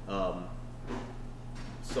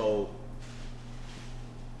 So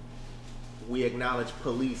we acknowledge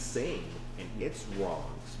policing and its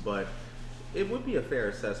wrongs, but it would be a fair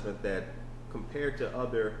assessment that compared to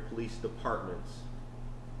other police departments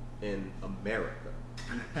in America,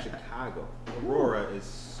 Chicago, Aurora is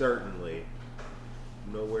certainly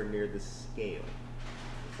nowhere near the scale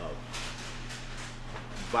of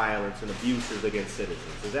violence and abuses against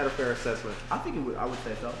citizens. Is that a fair assessment? I think I would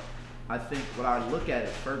say so. I think what I look at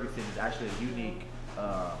Ferguson is actually a unique,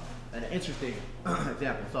 an interesting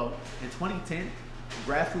example. So in 2010,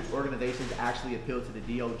 grassroots organizations actually appealed to the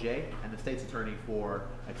DOJ and the state's attorney for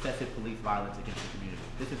excessive police violence against the community.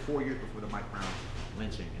 This is 4 years before the Mike Brown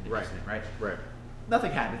lynching and the incident, right? Right.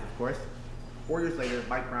 Nothing happens, of course. 4 years later,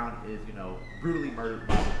 Mike Brown is, brutally murdered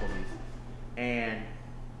by the police. And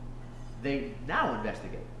they now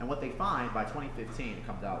investigate. And what they find by 2015, it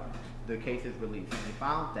comes out, the case is released. And they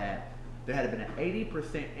found that there had been an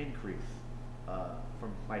 80% increase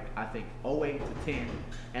from, I think, 08 to 10.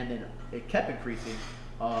 And then it kept increasing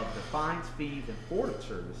of the fines, fees, and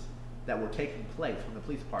forfeitures that were taking place from the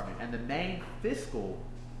police department. And the main fiscal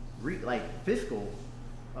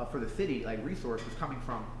for the city, resource was coming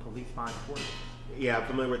from police fines and forfeitures. Yeah, I'm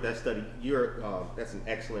familiar with that study. That's an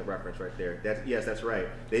excellent reference right there. Yes, that's right.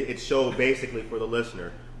 It showed basically for the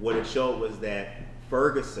listener, what it showed was that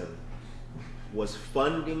Ferguson was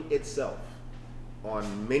funding itself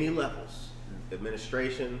on many levels,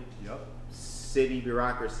 administration, city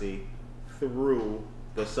bureaucracy, through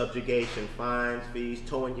the subjugation, fines, fees,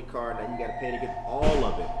 towing your car. Now you got to pay to get all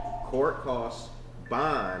of it. Court costs,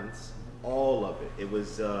 bonds, all of it. It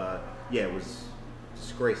was, it was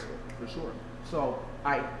disgraceful. For sure. So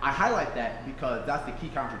I highlight that because that's the key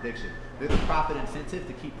contradiction. There's a profit incentive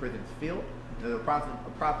to keep prisons filled. There's a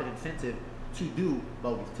profit incentive to do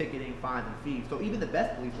bogus ticketing, fines, and fees. So even the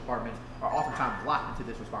best police departments are oftentimes locked into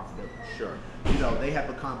this responsibility. Sure. They have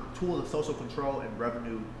become tools of social control and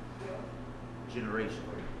revenue generation.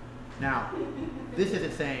 Now, this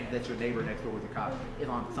isn't saying that your neighbor next door with a cop is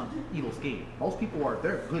on some evil scheme. Most people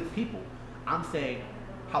they're good people. I'm saying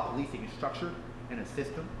how policing is structured in a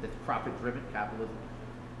system that's profit-driven, capitalism.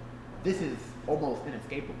 This is almost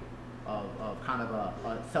inescapable of kind of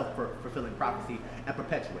a self-fulfilling prophecy and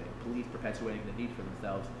police perpetuating the need for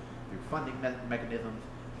themselves through funding mechanisms,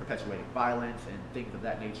 perpetuating violence and things of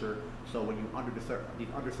that nature. So when you these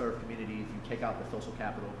underserved communities, you take out the social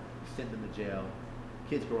capital, you send them to jail,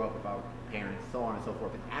 kids grow up without parents, so on and so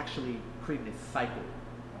forth, and actually creating this cycle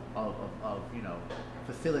of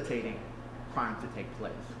facilitating crime to take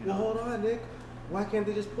place. Well, hold on, Nick. Why can't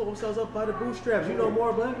they just pull themselves up by the bootstraps?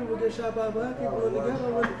 More black people get shot by black people in the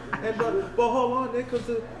ghetto. But hold on, Nick, because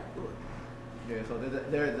so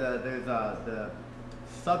there's the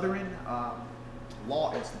Southern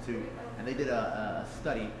Law Institute, and they did a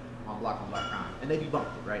study on black on black crime, and they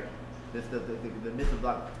debunked it, right? This the myth of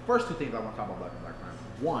black. First two things I want to talk about black on black crime.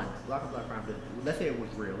 One, black on black crime. Let's say it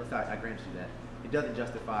was real. I grant you that it doesn't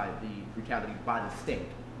justify the brutality by the state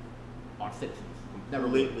on citizens.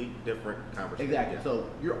 Completely different conversation. Exactly. Yeah. So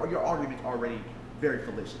your argument's already very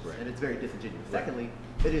fallacious, right, and it's very disingenuous. Right. Secondly,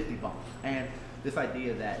 it is debunked, and this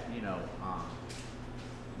idea that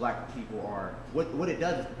black people are what it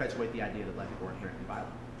does is perpetuate the idea that black people are inherently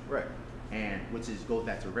violent, right? And which goes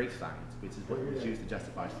back to race science, which is what was used to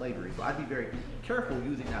justify slavery. So I'd be very careful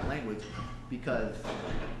using that language because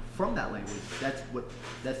from that language, that's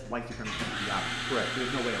white supremacy theology. Correct.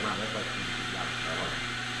 There's no way around it. That's white supremacy theology.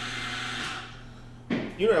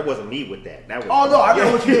 That wasn't me with that. That was I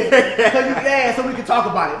know what you did. So we can talk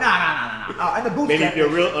about it. Nah. And the bootstrap. Maybe if you're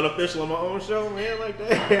real unofficial on my own show, man, like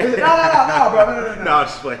that. No, bro. No. No, I'm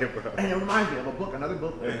just playing, bro. And it reminds me of another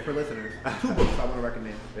book for listeners. Two books I want to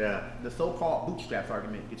recommend. Yeah. The so-called bootstraps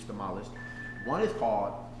argument gets demolished. One is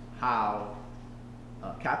called How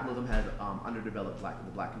Capitalism Has Underdeveloped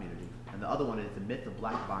the Black Community, and the other one is The Myth of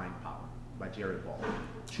Black Buying Power by Jared Ball.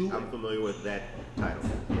 I'm familiar with that title.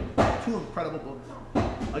 Two incredible books.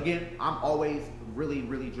 Again, I'm always really,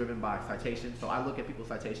 really driven by citations. So I look at people's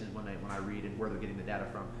citations when I read and where they're getting the data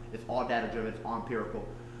from. It's all data driven, it's all empirical.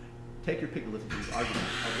 Take your pick to listen to these arguments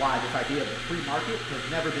of why this idea of the free market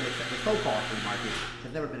has never been the so-called free market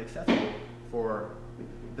has never been accessible for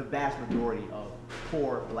the vast majority of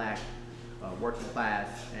poor, black, working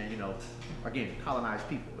class, and again, colonized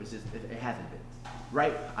people. It hasn't been.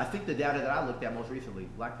 Right? I think the data that I looked at most recently,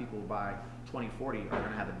 black people by 2040 are going to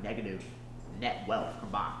have a negative net wealth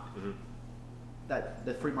combined. Mm-hmm. That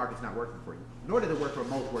the free market's not working for you. Nor did it work for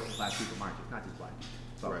most working class people, mind you, not just black people.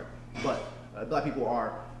 So, right. But black people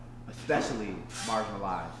are especially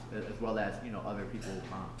marginalized, as well as other people,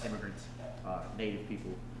 immigrants, native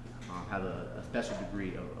people, have a special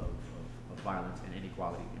degree of violence and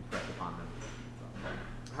inequality impressed upon them.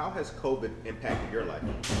 So, how has COVID impacted your life?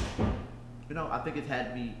 I think it's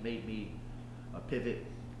made me pivot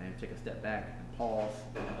and take a step back and pause.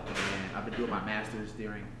 And I've been doing my master's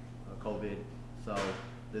during COVID, so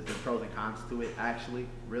there's been pros and cons to it, actually,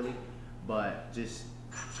 really. But just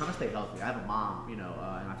trying to stay healthy. I have a mom, you know,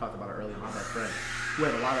 and I talked about her earlier, my best friend, who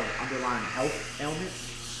has a lot of underlying health ailments.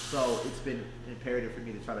 So it's been imperative for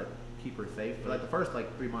me to try to keep her safe. For like the first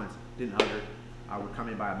 3 months, didn't hug her. I would come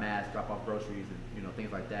in, buy a mask, drop off groceries, and you know,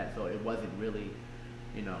 things like that. So it wasn't really,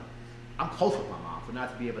 you know, I'm close with my mom, so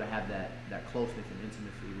not to be able to have that closeness and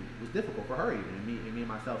intimacy was difficult for her even, and me and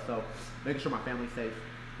myself. So making sure my family's safe.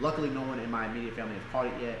 Luckily, no one in my immediate family has caught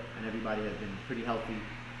it yet, and everybody has been pretty healthy.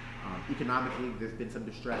 Economically, there's been some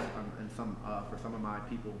distress for some of my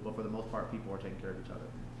people, but for the most part, people are taking care of each other.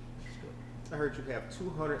 It's good. I heard you have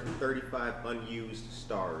 235 unused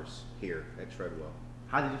stars here at Treadwell.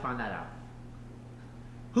 How did you find that out?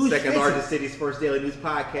 Second largest city's first daily news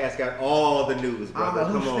podcast got all the news, brother.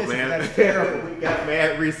 Come on, man. That's terrible. We got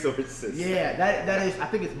mad resources. Yeah, that is. I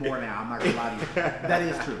think it's more now. I'm not gonna lie to you. That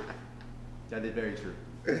is true. That is very true.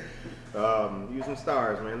 Use some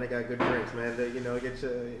stars, man. They got good drinks, man. They, get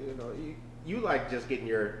you like just getting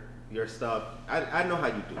your stuff. I know how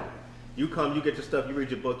you do it. You come, you get your stuff, you read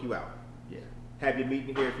your book, you out. Yeah. Have your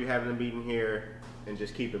meeting here if you're having a meeting here, and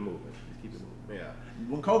just keep it moving. Just keep it moving. Yeah.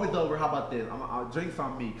 When COVID's over, how about this? I'll drinks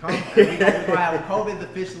on me. Come, and we go when COVID's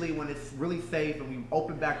officially, when it's really safe and we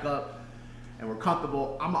open back up and we're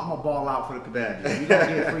comfortable, I'm gonna ball out for the community. We gonna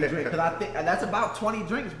get a free drink because I think that's about 20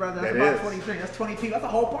 drinks, brother. That's about 20 drinks. That's 20 people. That's a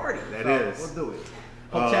whole party. That is. We'll do it.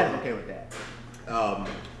 Hope Chad is okay with that.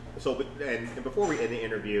 So, and before we end the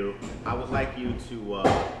interview, I would like you to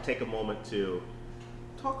take a moment to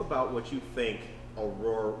talk about what you think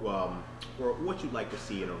Aurora, or what you'd like to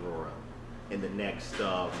see in Aurora in the next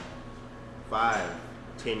 5,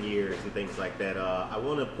 10 years and things like that. I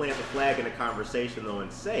want to plant the flag in the conversation though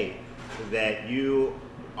and say that you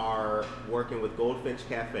are working with Goldfinch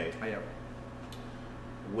Cafe. I am.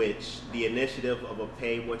 Which the initiative of a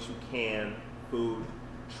pay what you can food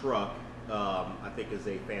truck, I think is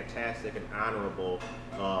a fantastic and honorable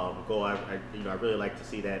goal. I really like to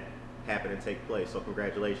see that happen and take place. So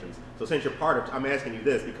congratulations. So since you're part of, I'm asking you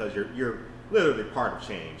this because you're literally part of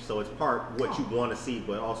change. So it's part what you want to see,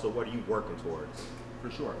 but also what are you working towards?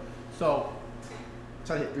 For sure. So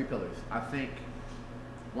try to hit 3 pillars. I think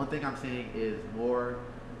one thing I'm seeing is more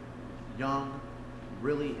young,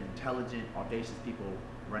 really intelligent, audacious people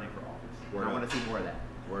running for office. Word I up. want to see more of that.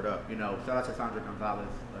 Word up. Shout out to Sandra Gonzalez,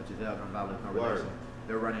 Giselle Gonzalez, no Word. relation.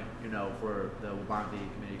 They're running, for the Wabanzi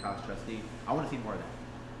Community College trustee. I want to see more of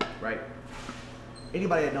that, right?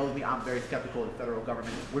 Anybody that knows me, I'm very skeptical of the federal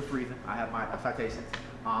government. We're freezing. I have my citations.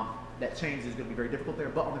 That change is going to be very difficult there.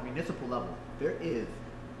 But on the municipal level, there is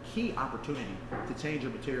key opportunity to change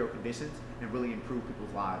your material conditions and really improve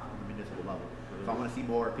people's lives on the municipal level. Mm-hmm. So I want to see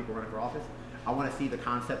more people running for office. I want to see the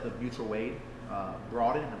concept of mutual aid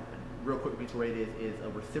broadened. And real quick, mutual aid is a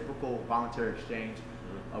reciprocal voluntary exchange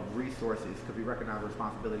of resources because we recognize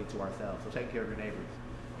responsibility to ourselves. So taking care of your neighbors,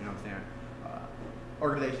 you know what I'm saying?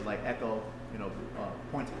 Organizations like ECHO,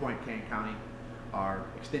 Point to Point, Kane County, are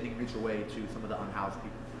extending mutual aid to some of the unhoused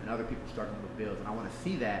people and other people struggling with bills. And I want to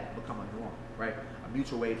see that become a norm, right? A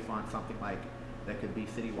mutual aid fund, something like that could be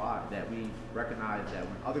citywide, that we recognize that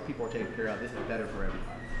when other people are taken care of, this is better for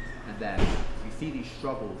everybody. And that we see these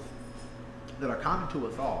struggles that are common to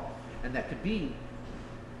us all and that could be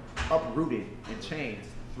uprooted and changed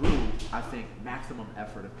through, I think, maximum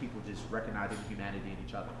effort of people just recognizing humanity in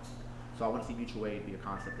each other. So I want to see mutual aid be a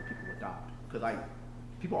concept that people adopt. Because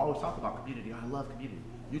people always talk about community. I love community.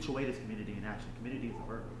 Mutual aid is community in action. Community is a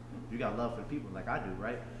verb. You got love for the people like I do,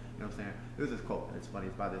 right? You know what I'm saying? There's this quote, and it's funny.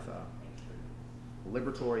 It's by this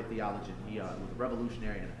liberatory theologian. He was a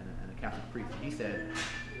revolutionary and a Catholic priest. He said,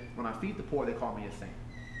 when I feed the poor, they call me a saint.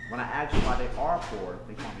 When I ask why they are poor,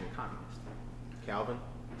 they call me a communist. Calvin?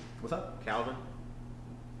 What's up? Calvin?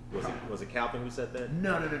 Was it Calvin who said that?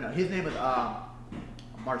 No. His name is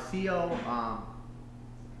Marcio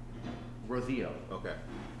Rosio. Okay.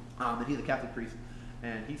 And he's a Catholic priest,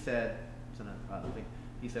 and he said,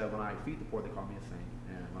 he said, when I feed the poor, they call me a saint,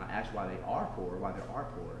 and when I ask why they are poor,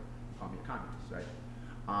 they call me a communist, right?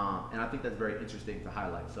 And I think that's very interesting to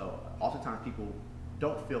highlight. So oftentimes people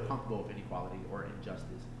don't feel comfortable with inequality or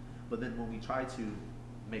injustice, but then when we try to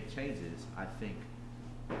make changes, I think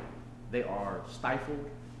they are stifled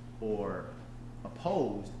or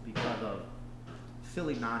opposed because of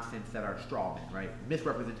silly nonsense that are straw men, right?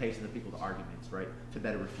 Misrepresentation of people's arguments, right? To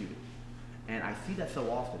better refute it. And I see that so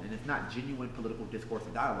often, and it's not genuine political discourse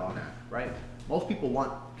and dialogue, right? Most people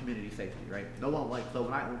want community safety, right? No one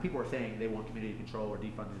when people are saying they want community control or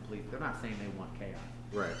defunding the police, they're not saying they want chaos.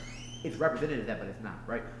 Right. It's represented as that, but it's not,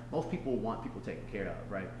 right? Most people want people taken care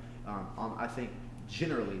of, right? I think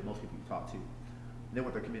generally most people you talk to, they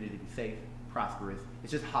want their community to be safe, prosperous.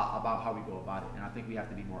 It's just about how we go about it. And I think we have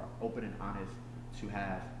to be more open and honest to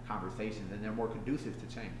have conversations, and they're more conducive to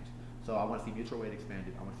change. So I want to see mutual aid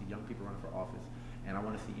expanded. I want to see young people run for office, and I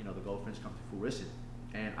want to see, you know, the Goldfinch come to fruition.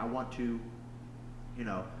 And I want to, you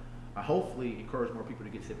know, hopefully encourage more people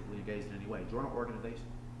to get civically engaged in any way. Join an organization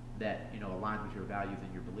that, you know, aligns with your values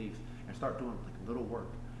and your beliefs, and start doing like little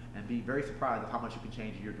work. And be very surprised at how much you can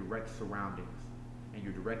change in your direct surroundings, in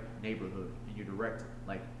your direct neighborhood, in your direct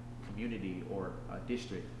like community or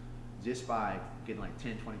district, just by getting like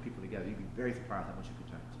 10, 20 people together. You'd be very surprised how much you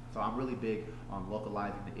can change. So I'm really big on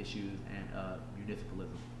localizing the issues and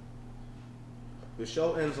municipalism. The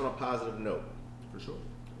show ends on a positive note. For sure.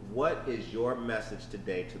 What is your message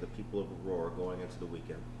today to the people of Aurora going into the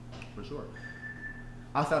weekend? For sure.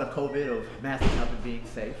 Outside of COVID, of masking up and being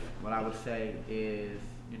safe, what I would say is,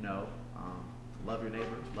 you know, love your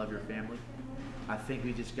neighbors, love your family. I think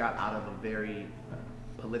we just got out of a very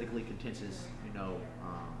politically contentious, you know,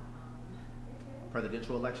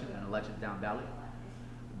 presidential election and elections down ballot.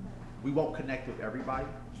 We won't connect with everybody,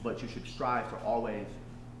 but you should strive to always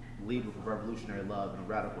lead with a revolutionary love and a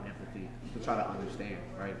radical empathy to try to understand,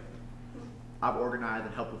 right? I've organized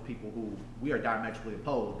and helped with people who we are diametrically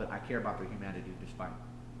opposed, but I care about their humanity despite.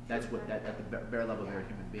 That's what, at the bare level, they're a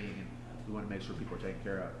human being, and we want to make sure people are taken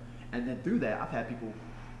care of. And then through that, I've had people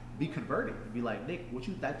be converted and be like, Nick,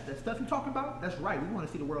 that stuff you talking about, that's right. We want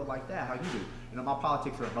to see the world like that, how you do. You know, my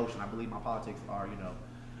politics are emotion. I believe my politics are, you know,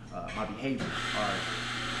 my behaviors are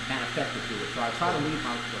manifested through it. So I try to lead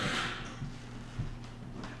my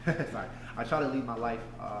sorry. I try to lead my life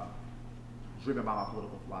driven by my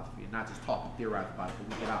political philosophy, and not just talk and theorize about it,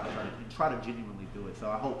 but we get out and try to genuinely do it. So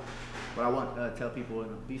I hope what I want to tell people, you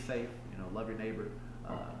know, be safe, you know, love your neighbor,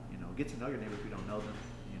 you know, get to know your neighbor if you don't know them,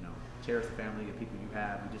 you know, cherish the family and people you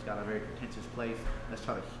have. We just got a very contentious place. Let's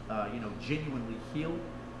try to, you know, genuinely heal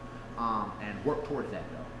and work towards that,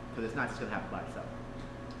 though, because it's not just going to happen by itself.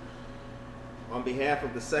 On behalf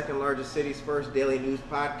of the second largest city's first daily news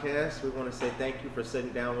podcast, we want to say thank you for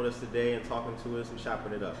sitting down with us today and talking to us and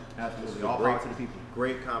chopping it up. Absolutely. All power to the people.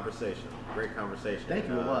 Great conversation. Great conversation. Thank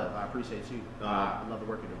you. It was. I appreciate you. I love the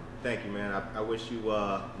work you're doing. Thank you, man. I wish you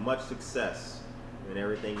much success in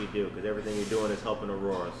everything you do, because everything you're doing is helping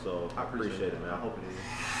Aurora. So I appreciate it, man. I hope it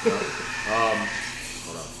is.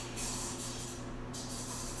 Hold on.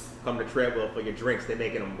 Come to Treadwell for your drinks. They're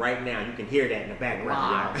making them right now. You can hear that in the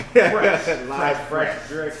background. Live, fresh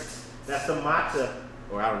drinks. That's a matcha,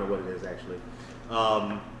 or I don't know what it is actually.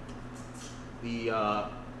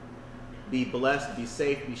 Be blessed, be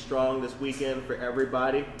safe, be strong this weekend for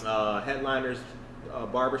everybody. Headliners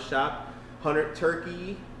Barbershop, 100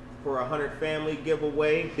 turkey for a 100 family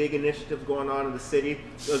giveaway. Big initiatives going on in the city.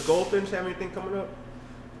 Does Goldfinch have anything coming up?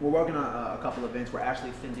 We're working on a couple events. We're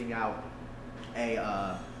actually sending out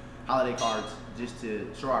a holiday cards just to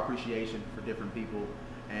show our appreciation for different people,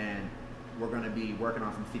 and we're going to be working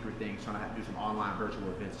on some secret things, trying to do some online virtual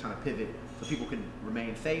events, trying to pivot so people can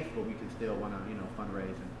remain safe, but we can still want to, you know,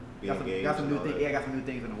 fundraise and got some new things. Yeah, I got some new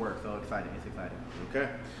things in the works, so exciting. It's exciting. Okay,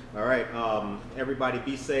 all right. Everybody,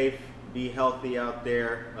 be safe, be healthy out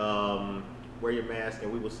there. Wear your mask,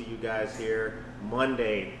 and we will see you guys here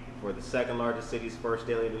Monday for the second largest city's first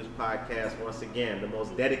daily news podcast. Once again, the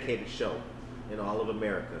most dedicated show in all of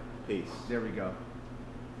America. Peace. There we go.